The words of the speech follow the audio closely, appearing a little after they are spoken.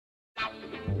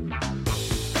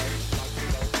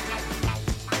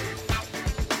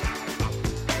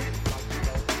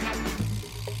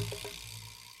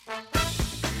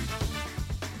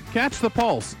Catch the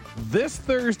Pulse this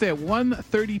Thursday at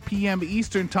 1:30 p.m.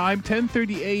 Eastern Time,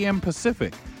 10:30 a.m.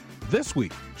 Pacific. This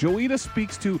week, Joita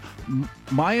speaks to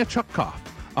Maya Chukov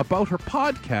about her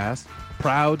podcast,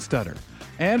 Proud Stutter,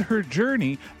 and her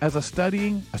journey as a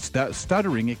stuttering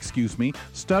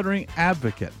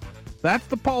advocate. That's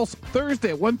the Pulse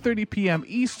Thursday at 1:30 p.m.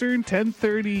 Eastern,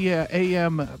 10:30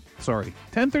 a.m.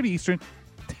 10:30 Eastern,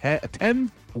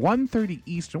 1:30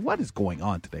 Eastern. What is going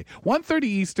on today? 1:30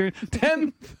 Eastern,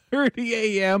 10:30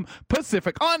 a.m.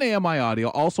 Pacific on AMI Audio.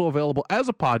 Also available as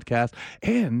a podcast,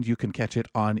 and you can catch it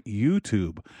on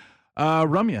YouTube.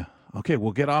 Ramya, okay,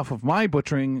 we'll get off of my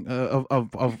butchering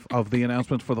of the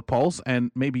announcements for the Pulse,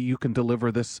 and maybe you can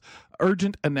deliver this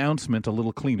urgent announcement a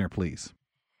little cleaner, please.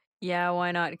 Yeah,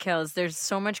 why not, Kels? There's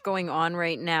so much going on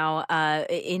right now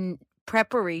in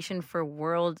preparation for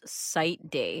World Sight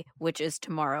Day, which is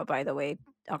tomorrow, by the way,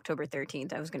 October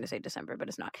 13th. I was going to say December, but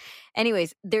it's not.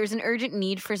 Anyways, there's an urgent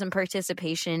need for some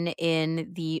participation in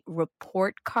the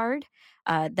report card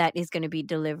that is going to be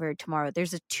delivered tomorrow.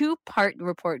 There's a 2-part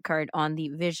report card on the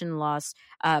vision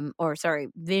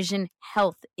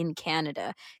health in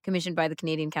Canada, commissioned by the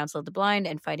Canadian Council of the Blind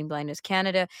and Fighting Blindness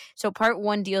Canada. So part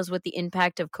 1 deals with the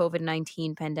impact of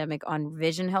COVID-19 pandemic on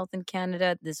vision health in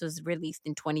Canada. This was released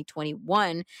in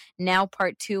 2021. Now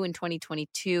part 2 in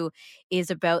 2022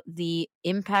 is about the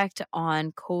impact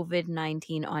on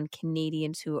COVID-19 on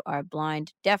Canadians who are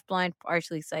blind, deafblind,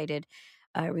 partially sighted,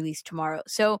 released tomorrow.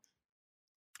 So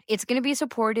it's going to be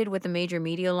supported with a major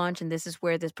media launch, and this is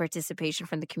where this participation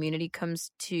from the community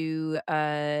comes to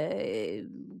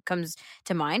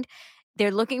mind.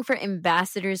 They're looking for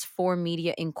ambassadors for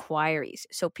media inquiries.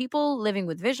 So people living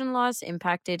with vision loss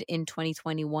impacted in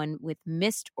 2021 with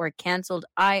missed or canceled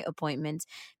eye appointments,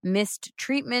 missed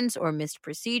treatments, or missed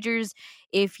procedures.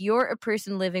 If you're a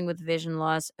person living with vision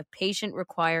loss, a patient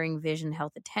requiring vision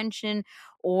health attention,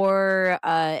 or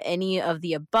any of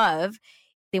the above,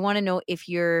 they want to know if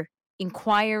your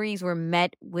inquiries were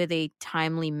met with a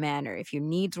timely manner, if your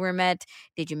needs were met.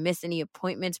 Did you miss any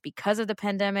appointments because of the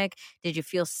pandemic? Did you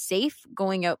feel safe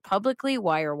going out publicly?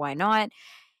 Why or why not?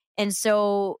 And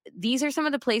so these are some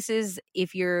of the places,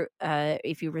 if you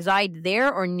reside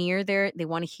there or near there, they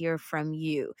want to hear from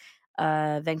you.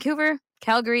 Vancouver,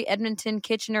 Calgary, Edmonton,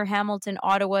 Kitchener, Hamilton,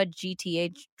 Ottawa,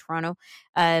 GTA, Toronto,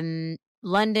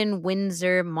 London,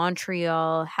 Windsor,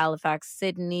 Montreal, Halifax,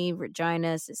 Sydney,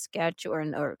 Regina,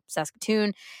 Saskatchewan, or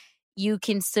Saskatoon. You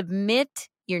can submit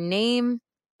your name,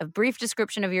 a brief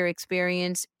description of your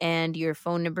experience, and your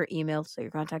phone number, email, so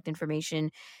your contact information,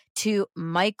 to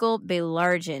Michael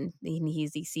Belargin.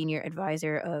 He's the Senior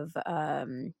Advisor of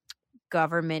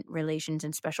Government Relations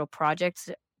and Special Projects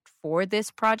for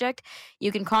this project.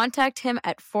 You can contact him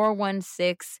at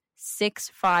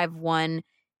 416-651-2012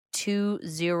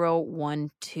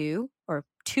 or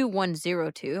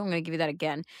 2102. I'm going to give you that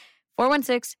again.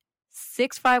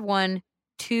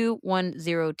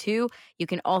 416-651-2102. You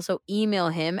can also email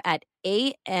him at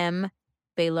ambelargion,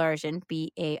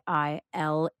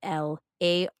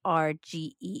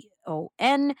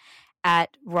 BAILLARGEON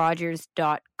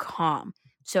 @rogers.com.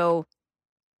 So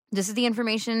this is the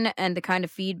information and the kind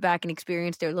of feedback and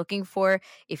experience they're looking for.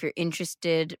 If you're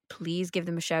interested, please give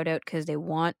them a shout out, because they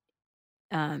want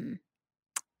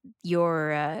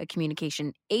your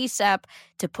communication ASAP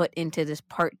to put into this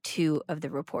part 2 of the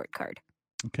report card.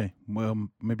 Okay, well,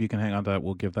 maybe you can hang on to that.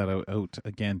 We'll give that out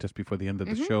again just before the end of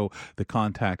the show, the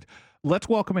contact. Let's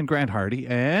welcome in Grant Hardy.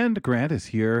 And Grant is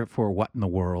here for What in the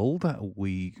World.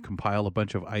 We compile a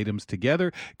bunch of items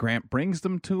together. Grant brings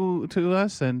them to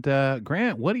us. And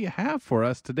Grant, what do you have for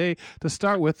us today to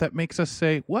start with that makes us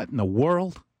say, what in the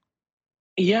world?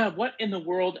 Yeah, what in the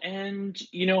world? And,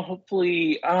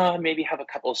 hopefully maybe have a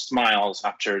couple of smiles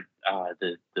after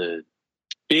the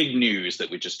big news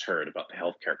that we just heard about the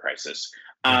healthcare crisis.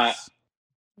 Yes.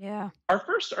 Yeah. Our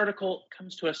first article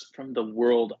comes to us from the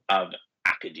world of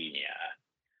academia.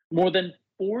 More than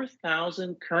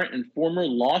 4,000 current and former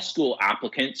law school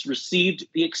applicants received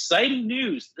the exciting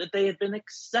news that they had been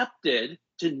accepted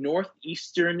to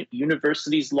Northeastern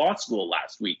University's law school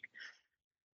last week.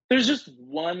 There's just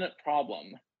one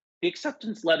problem. The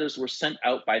acceptance letters were sent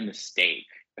out by mistake,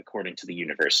 according to the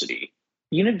university.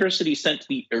 The university sent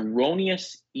the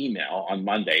erroneous email on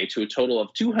Monday to a total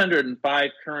of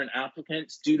 205 current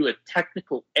applicants due to a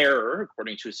technical error,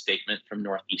 according to a statement from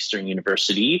Northeastern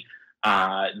University.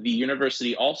 The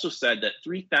university also said that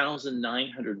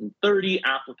 3,930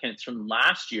 applicants from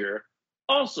last year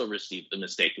also received the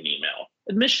mistaken email.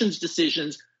 Admissions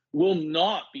decisions will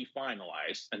not be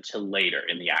finalized until later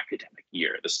in the academic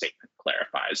year, the statement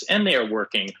clarifies. And they are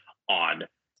working on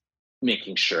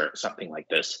making sure something like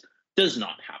this does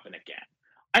not happen again.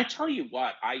 I tell you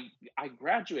what, I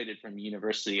graduated from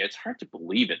university. It's hard to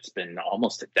believe it's been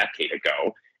almost a decade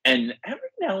ago. And every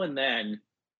now and then,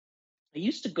 I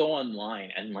used to go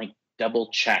online and like double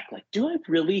check, like, do I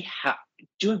really have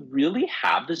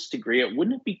this degree?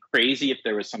 Wouldn't it be crazy if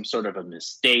there was some sort of a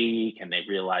mistake and they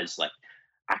realized like,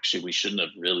 actually, we shouldn't have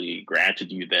really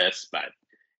granted you this, but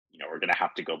we're gonna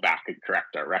have to go back and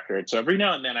correct our record. So every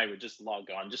now and then I would just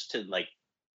log on just to like,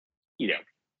 you know,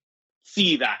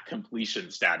 see that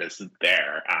completion status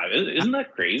there. Isn't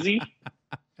that crazy?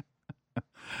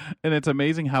 And it's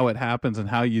amazing how it happens and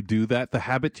how you do that, the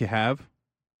habit you have.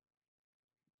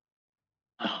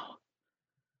 Oh.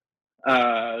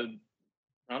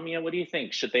 Ramya, what do you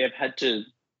think? Should they have had to,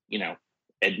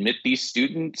 admit these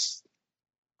students?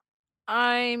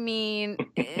 I mean,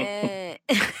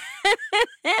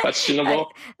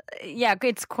 Questionable? Yeah,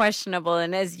 it's questionable.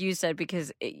 And as you said,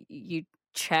 because you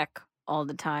check all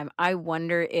the time, I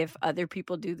wonder if other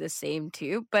people do the same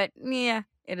too. But yeah,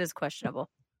 it is questionable.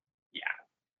 Yeah.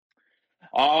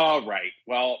 All right.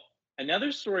 Well,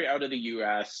 another story out of the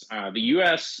U.S. The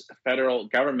U.S. federal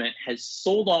government has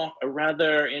sold off a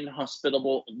rather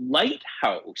inhospitable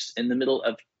lighthouse in the middle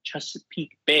of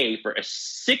Chesapeake Bay for a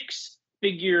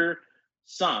six-figure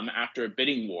sum after a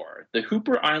bidding war. The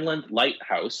Hooper Island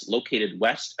Lighthouse, located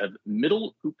west of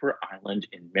Middle Hooper Island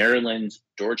in Maryland's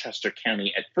Dorchester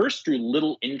County, at first drew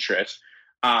little interest,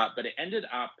 but it ended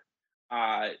up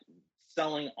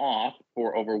selling off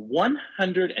for over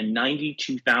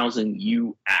 $192,000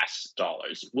 US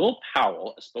dollars. Will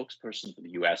Powell, a spokesperson for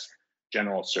the U.S.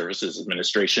 General Services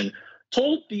Administration,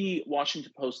 told the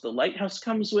Washington Post the lighthouse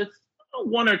comes with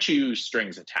one or two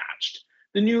strings attached.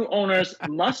 The new owners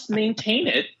must maintain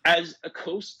it as a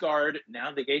Coast Guard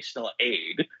navigational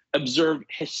aid, observe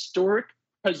historic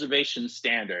preservation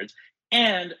standards,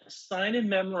 and sign a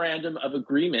memorandum of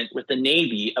agreement with the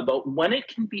Navy about when it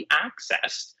can be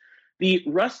accessed. The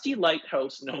rusty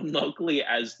lighthouse, known locally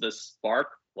as the Spark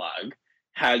Plug,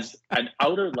 has an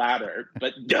outer ladder,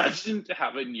 but doesn't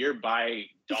have a nearby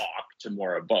dock to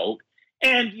moor a boat.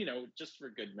 And, just for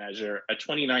good measure, a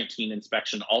 2019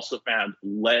 inspection also found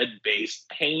lead-based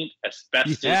paint,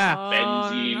 asbestos,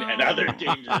 benzene, and other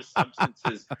dangerous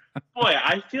substances. Boy,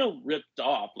 I feel ripped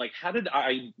off. Like, how did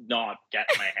I not get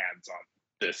my hands on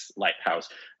this lighthouse?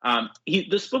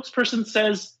 The spokesperson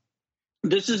says,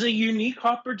 this is a unique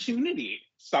opportunity.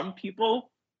 Some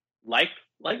people like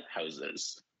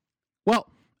lighthouses. Well,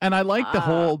 and I like the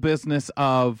whole business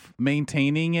of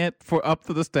maintaining it for up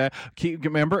to the stat.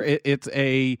 Remember, it's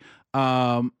a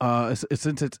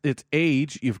since it's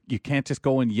age, you can't just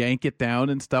go and yank it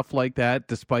down and stuff like that,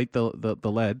 despite the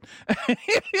lead.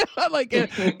 Like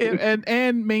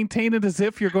and maintain it as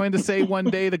if you're going to say one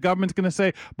day the government's going to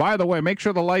say, by the way, make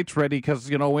sure the light's ready because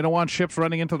we don't want ships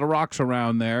running into the rocks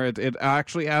around there. It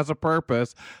actually has a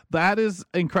purpose. That is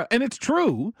incredible, and it's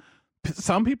true.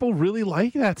 Some people really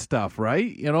like that stuff,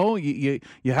 right? You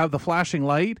have the flashing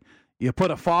light, you put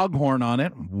a foghorn on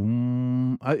it.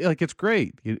 It's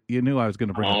great. You knew I was going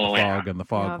to bring up the fog and the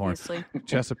foghorn. Obviously.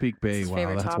 Chesapeake Bay. Wow,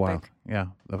 that's topic. wild. Yeah,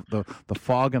 the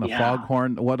fog and a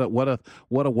foghorn. What a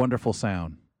wonderful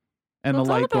sound. And the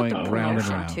light going round and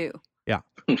round. Too. Yeah.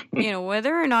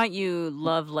 Whether or not you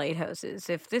love lighthouses,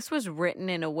 if this was written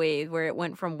in a way where it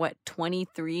went from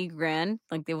 $23,000,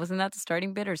 like wasn't that the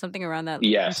starting bid or something around that?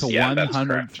 Yes, to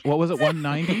 100. What was it?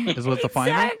 190 was the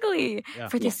final. Exactly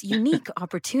for this unique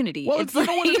opportunity. Well, it's what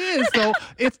it is, though.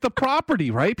 It's the property,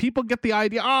 right? People get the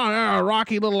idea. Oh, yeah, a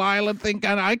rocky little island. Think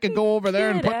I could go over there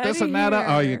and put this and that.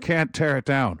 Oh, you can't tear it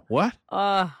down. What?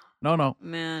 No,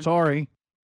 man. Sorry.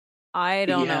 I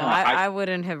don't know. I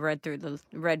wouldn't have read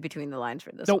between the lines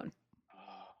for this one.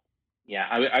 Yeah,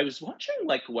 I was watching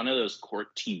like one of those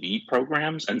court TV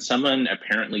programs, and someone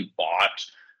apparently bought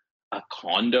a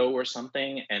condo or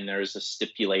something, and there's a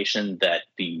stipulation that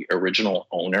the original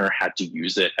owner had to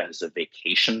use it as a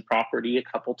vacation property a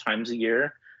couple times a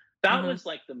year. That was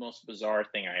like the most bizarre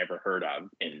thing I ever heard of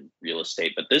in real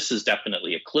estate, but this has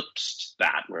definitely eclipsed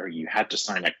that, where you had to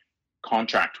sign a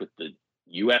contract with the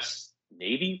U.S.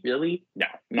 Navy. Really? No,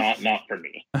 not for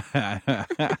me.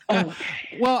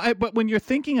 Well, but when you're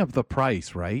thinking of the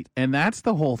price, right, and that's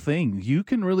the whole thing, you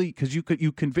can really, because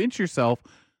you convince yourself,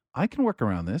 I can work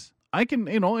around this. I can,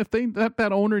 if that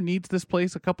owner needs this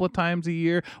place a couple of times a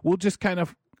year, we'll just kind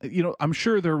of, I'm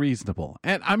sure they're reasonable,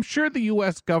 and I'm sure the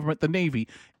U.S. government, the Navy,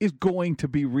 is going to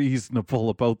be reasonable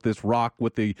about this rock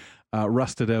with the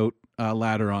rusted out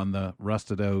ladder on the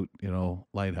rusted out,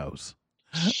 lighthouse.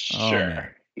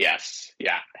 Sure. Yes.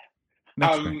 Yeah.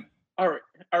 All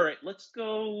right. Let's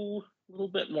go a little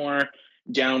bit more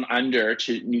down under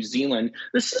to New Zealand.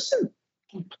 This isn't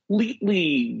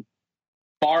completely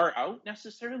far out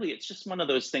necessarily. It's just one of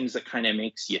those things that kind of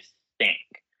makes you think.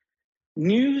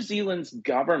 New Zealand's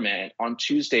government on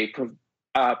Tuesday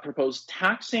proposed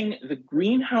taxing the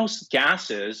greenhouse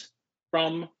gases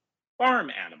from farm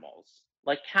animals,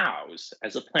 like cows,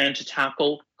 as a plan to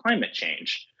tackle climate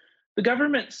change. The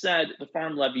government said the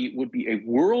farm levy would be a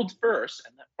world first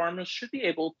and that farmers should be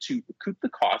able to recoup the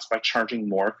cost by charging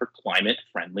more for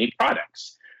climate-friendly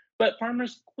products. But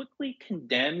farmers quickly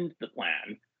condemned the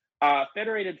plan.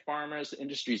 Federated Farmers, the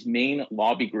industry's main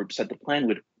lobby group, said the plan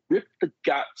would rip the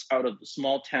guts out of the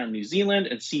small town New Zealand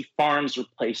and see farms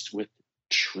replaced with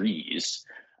trees.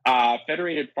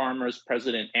 Federated Farmers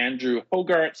President Andrew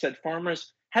Hogarth said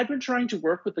farmers had been trying to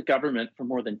work with the government for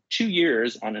more than 2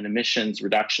 years on an emissions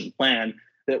reduction plan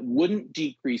that wouldn't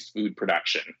decrease food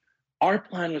production. Our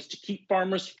plan was to keep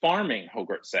farmers farming,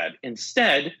 Hogarth said.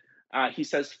 Instead, he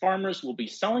says farmers will be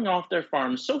selling off their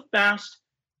farms so fast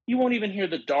you won't even hear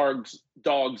the dogs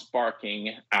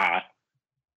barking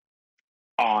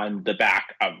on the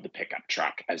back of the pickup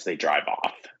truck as they drive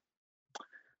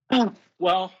off.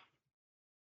 Well,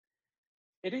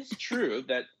 it is true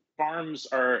that farms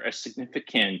are a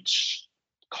significant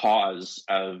cause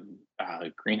of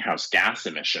greenhouse gas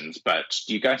emissions, but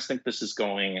do you guys think this is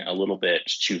going a little bit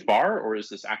too far, or is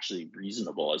this actually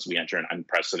reasonable as we enter an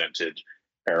unprecedented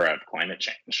era of climate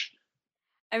change?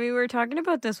 I mean, we were talking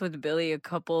about this with Billy a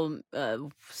couple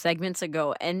segments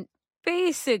ago, and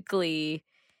basically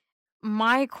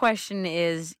my question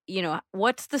is,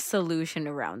 what's the solution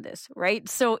around this, right?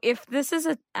 So if this is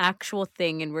an actual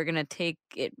thing and we're going to take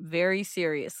it very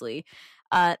seriously,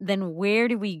 then where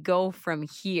do we go from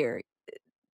here?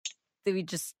 Do we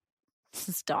just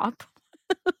stop?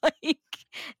 I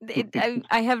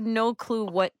have no clue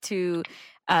what to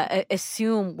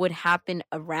assume would happen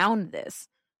around this.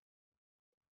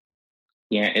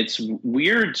 Yeah, it's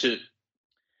weird to...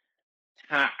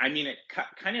 it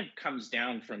kind of comes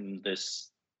down from this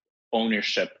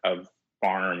ownership of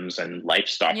farms and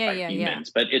livestock by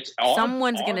humans, but it's all...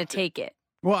 Someone's going to take it.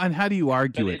 Well, and how do you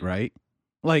argue it, right?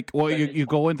 Like, well, you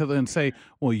go into and say,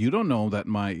 well, you don't know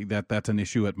that that's an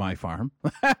issue at my farm.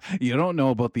 You don't know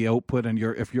about the output, and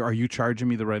are you charging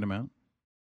me the right amount?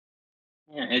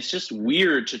 Yeah, it's just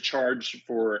weird to charge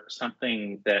for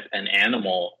something that an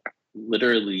animal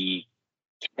literally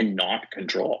cannot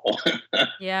control.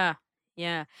 Yeah.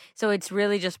 So it's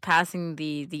really just passing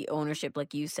the ownership,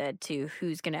 like you said, to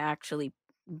who's going to actually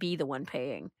be the one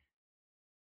paying.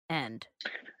 And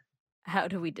how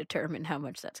do we determine how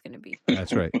much that's going to be?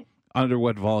 That's right. Under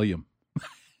what volume?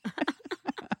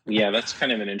 Yeah, that's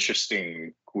kind of an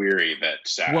interesting query. That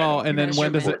and then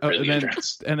when does it?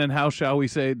 And then how shall we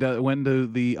say? When do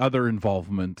the other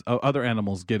involvement, other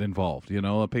animals get involved?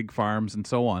 Pig farms and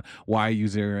so on. Why are you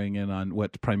zeroing in on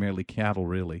what's primarily cattle,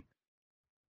 really?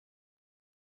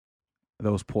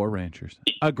 Those poor ranchers.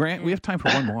 Grant, we have time for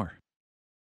one more.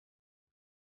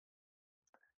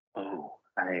 Oh,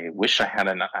 I wish I had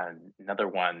another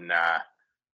one.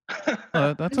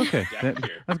 That's okay. I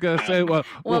was going to say,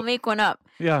 we'll make one up.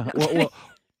 Yeah. Well,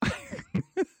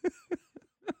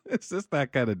 it's just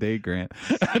that kind of day, Grant.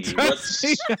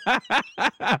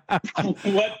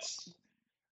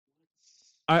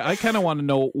 I kind of want to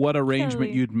know what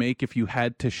arrangement you'd make if you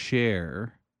had to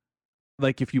share.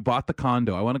 Like if you bought the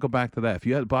condo, I want to go back to that. If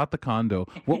you had bought the condo,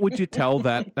 what would you tell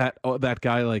that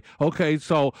guy? Like, okay,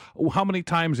 so how many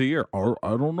times a year? Or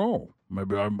I don't know.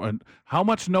 Maybe how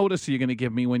much notice are you going to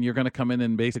give me when you're going to come in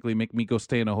and basically make me go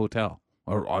stay in a hotel?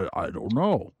 Or I don't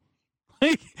know.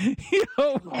 You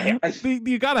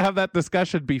got to have that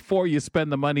discussion before you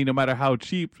spend the money, no matter how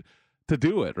cheap to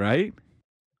do it, right?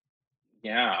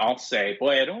 Yeah, I'll say,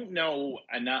 boy, I don't know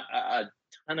a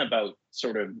ton about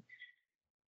sort of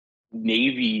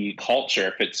Navy culture,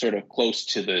 if it's sort of close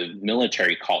to the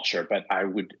military culture, but I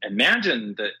would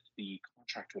imagine that the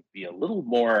contract would be a little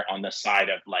more on the side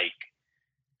of like,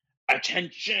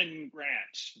 attention, Grant,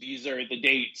 these are the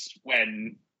dates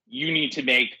when you need to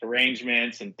make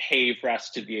arrangements and pay for us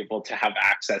to be able to have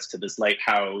access to this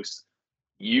lighthouse.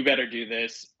 You better do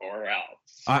this or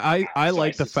else. I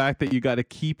like the fact that you got to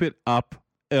keep it up,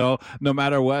 no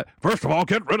matter what. First of all,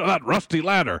 get rid of that rusty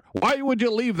ladder. Why would you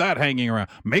leave that hanging around?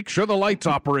 Make sure the light's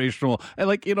operational.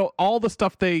 And all the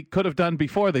stuff they could have done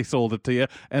before they sold it to you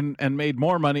and made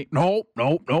more money. No,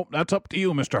 that's up to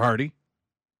you, Mr. Hardy.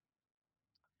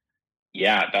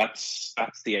 Yeah, that's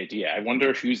the idea. I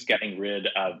wonder who's getting rid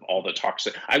of all the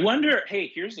toxic. I wonder,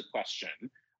 hey, here's a question.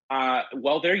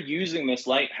 While they're using this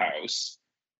lighthouse,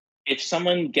 if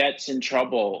someone gets in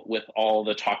trouble with all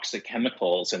the toxic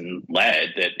chemicals and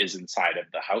lead that is inside of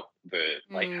the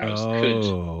lighthouse, could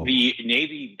the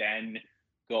Navy then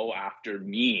go after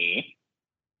me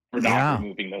for not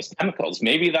removing those chemicals.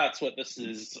 Maybe that's what this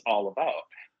is all about.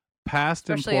 Past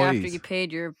Especially employees. after you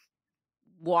paid your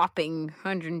whopping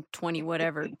 120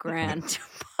 whatever grand.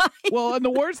 Well, and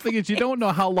the worst thing is you don't know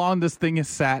how long this thing is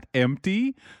sat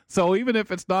empty. So even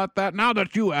if it's not that, now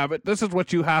that you have it, this is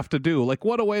what you have to do. Like,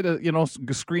 what a way to,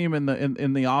 scream in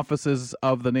the offices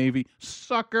of the Navy,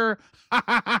 sucker.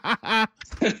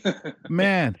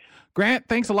 Man, Grant,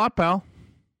 thanks a lot, pal.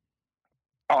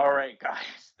 All right, guys,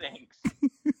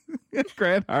 thanks.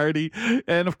 Grant Hardy.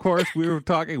 And of course, we were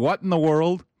talking, what in the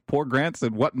world? Poor Grant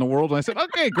said, what in the world? And I said,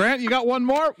 okay, Grant, you got one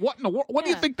more? What in the world? What do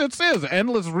you think this is?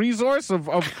 Endless resource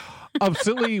of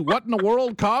silly what in the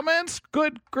world comments?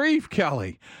 Good grief,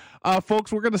 Kelly.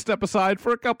 Folks, we're going to step aside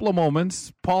for a couple of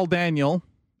moments. Paul Daniel,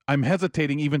 I'm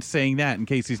hesitating even saying that in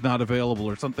case he's not available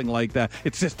or something like that.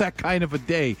 It's just that kind of a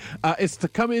day. It's to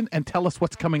come in and tell us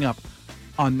what's coming up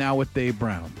on Now with Dave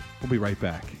Brown. We'll be right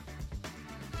back.